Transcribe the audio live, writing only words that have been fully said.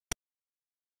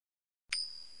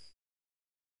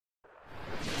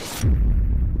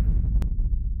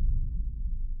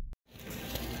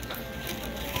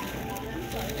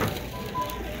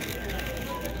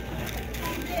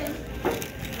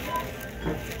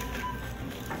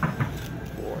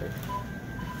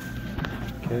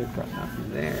Okay, got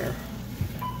nothing there.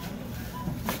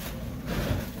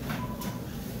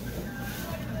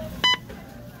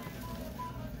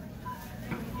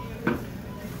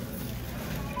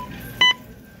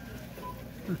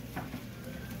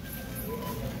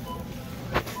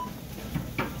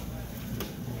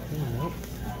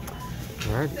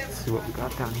 Alright, let's see what we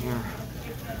got down here.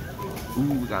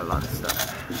 Ooh, we got a lot of stuff.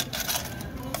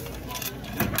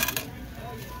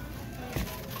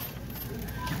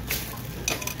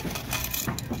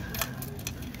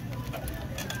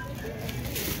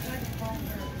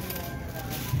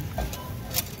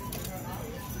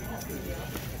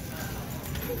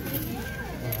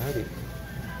 Alrighty.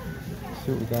 Let's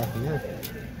see what we got here.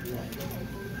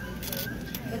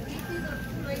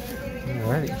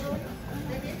 Alrighty.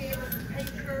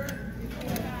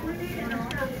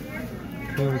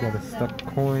 Okay, we got a stuck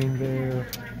coin there.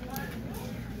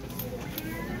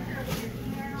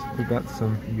 So we got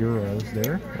some euros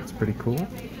there. That's pretty cool.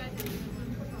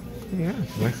 Yeah,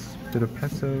 nice bit of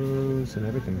pesos and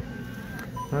everything.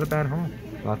 Not a bad haul.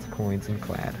 Lots of coins and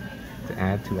clad to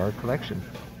add to our collection.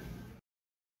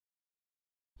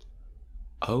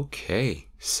 Okay,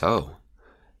 so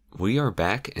we are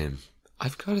back, and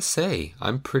I've got to say,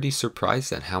 I'm pretty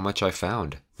surprised at how much I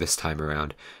found this time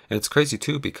around. And it's crazy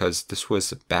too, because this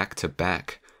was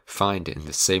back-to-back find in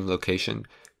the same location,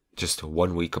 just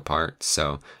 1 week apart.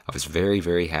 So I was very,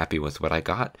 very happy with what I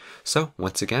got. So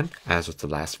once again, as with the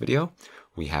last video,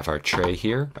 we have our tray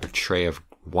here, our tray of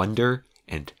wonder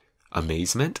and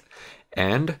amazement.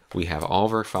 And we have all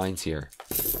of our finds here.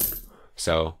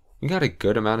 So we got a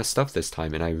good amount of stuff this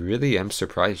time, and I really am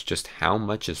surprised just how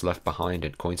much is left behind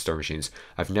at Coinstar Machines.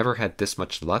 I've never had this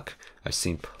much luck. I've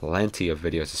seen plenty of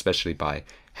videos, especially by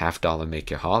Half Dollar Make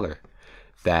You Holler,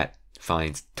 that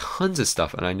finds tons of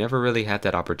stuff, and I never really had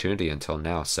that opportunity until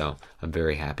now, so I'm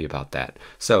very happy about that.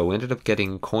 So we ended up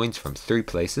getting coins from 3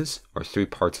 places, or 3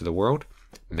 parts of the world: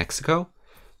 Mexico,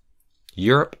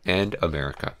 Europe, and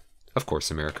America. Of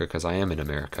course America, because I am in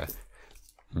America.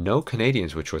 No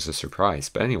Canadians, which was a surprise.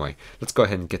 But anyway, let's go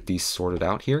ahead and get these sorted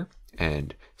out here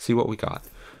and see what we got.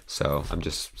 So I'm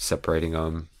just separating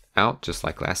them out just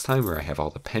like last time, where I have all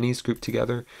the pennies grouped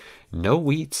together. No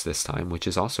wheats this time, which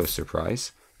is also a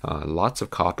surprise. Lots of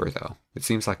copper though. It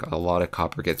seems like a lot of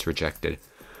copper gets rejected.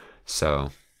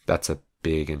 So that's a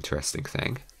big interesting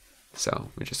thing. So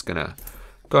we're just gonna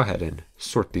go ahead and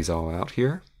sort these all out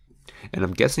here. And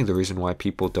I'm guessing the reason why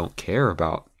people don't care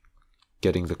about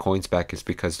getting the coins back is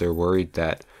because they're worried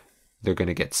that they're going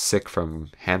to get sick from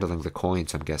handling the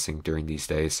coins, I'm guessing, during these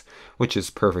days, which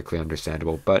is perfectly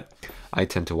understandable. But I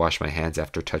tend to wash my hands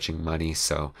after touching money,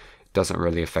 so it doesn't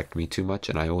really affect me too much,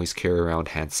 and I always carry around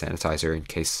hand sanitizer in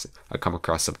case I come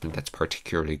across something that's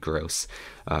particularly gross,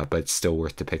 but it's still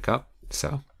worth to pick up.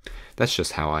 So that's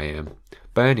just how I am.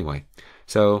 But anyway,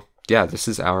 so yeah, this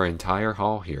is our entire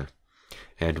haul here.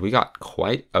 And we got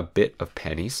quite a bit of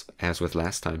pennies, as with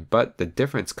last time, but the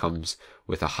difference comes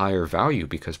with a higher value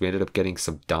because we ended up getting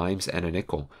some dimes and a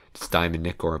nickel. This dime and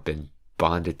nickel have been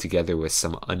bonded together with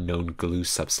some unknown glue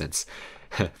substance.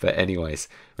 But anyways,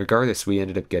 regardless, we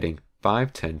ended up getting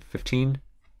 5, 10, 15,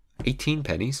 18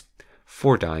 pennies,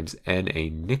 4 dimes, and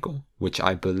a nickel, which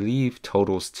I believe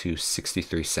totals to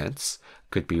 63 cents.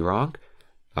 Could be wrong.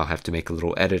 I'll have to make a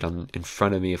little edit in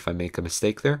front of me if I make a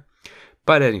mistake there.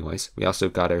 But anyways, we also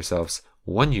got ourselves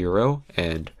 €1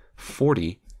 and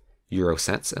 40 euro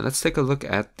cents. And let's take a look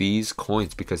at these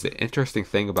coins, because the interesting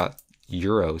thing about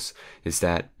euros is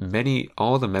that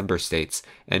all the member states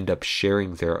end up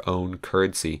sharing their own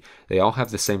currency. They all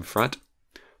have the same front,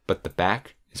 but the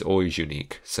back is always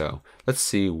unique. So let's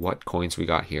see what coins we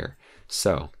got here.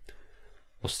 So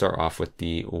we'll start off with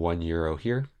the €1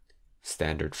 here,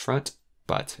 standard front.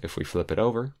 But if we flip it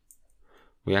over,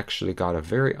 we actually got a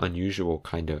very unusual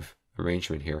kind of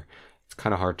arrangement here. It's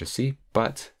kind of hard to see,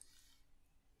 but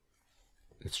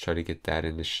let's try to get that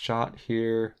in the shot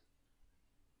here.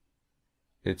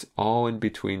 It's all in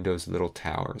between those little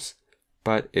towers,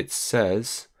 but it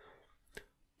says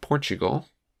Portugal,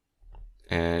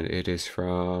 and it is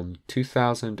from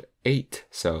 2008.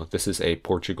 So this is a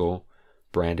Portugal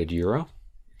branded euro.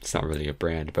 It's not really a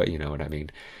brand, but you know what I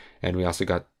mean. And we also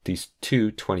got these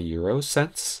 2 20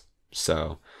 cents.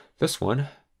 So this one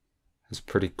has a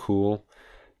pretty cool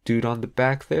dude on the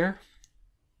back there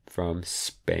from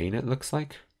Spain, it looks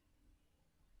like.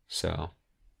 So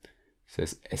it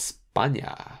says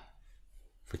España.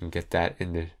 If we can get that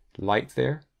in the light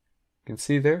there, you can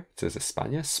see there it says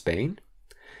España, Spain,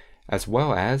 as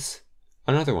well as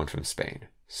another one from Spain.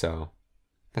 So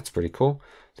that's pretty cool.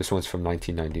 This one's from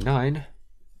 1999,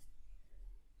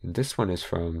 and this one is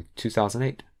from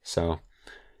 2008. So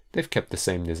they've kept the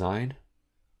same design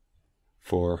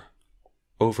for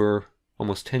over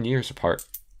almost 10 years apart.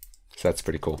 So that's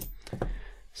pretty cool.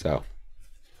 So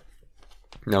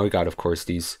now we got, of course,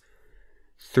 these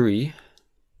 3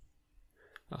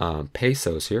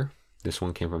 pesos here. This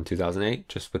one came from 2008,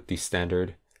 just with the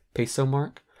standard peso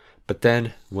mark. But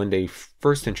then when they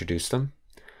first introduced them,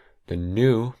 the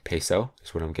new peso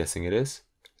is what I'm guessing it is,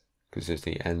 because there's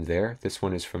the end there. This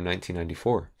one is from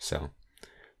 1994. So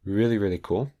really, really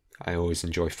cool. I always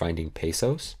enjoy finding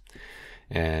pesos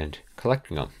and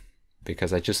collecting them,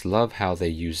 because I just love how they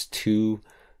use 2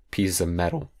 pieces of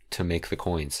metal to make the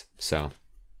coins. So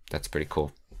that's pretty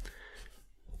cool.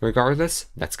 Regardless,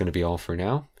 that's going to be all for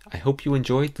now. I hope you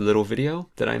enjoyed the little video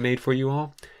that I made for you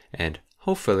all, and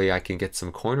hopefully I can get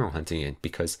some coin roll hunting in,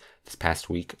 because this past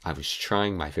week I was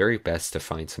trying my very best to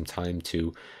find some time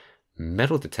to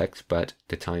metal detect, but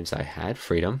the times I had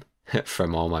freedom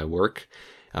from all my work,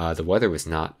 the weather was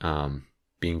not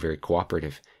being very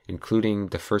cooperative, including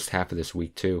the first half of this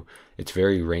week too. It's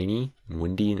very rainy,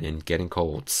 windy, and getting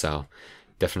cold, so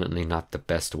definitely not the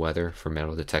best weather for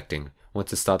metal detecting.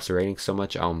 Once it stops raining so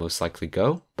much, I'll most likely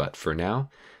go, but for now,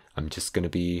 I'm just going to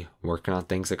be working on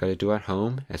things I got to do at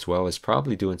home, as well as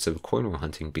probably doing some coin roll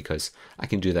hunting, because I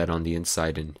can do that on the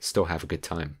inside and still have a good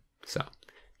time. So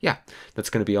yeah, that's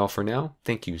going to be all for now.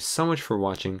 Thank you so much for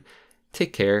watching.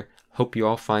 Take care. Hope you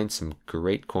all find some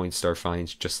great Coinstar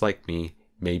finds just like me.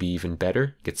 Maybe even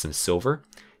better, get some silver,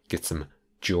 get some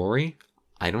jewelry.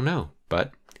 I don't know,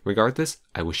 but regardless,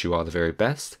 I wish you all the very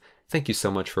best. Thank you so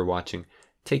much for watching.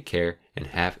 Take care and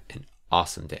have an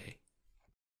awesome day.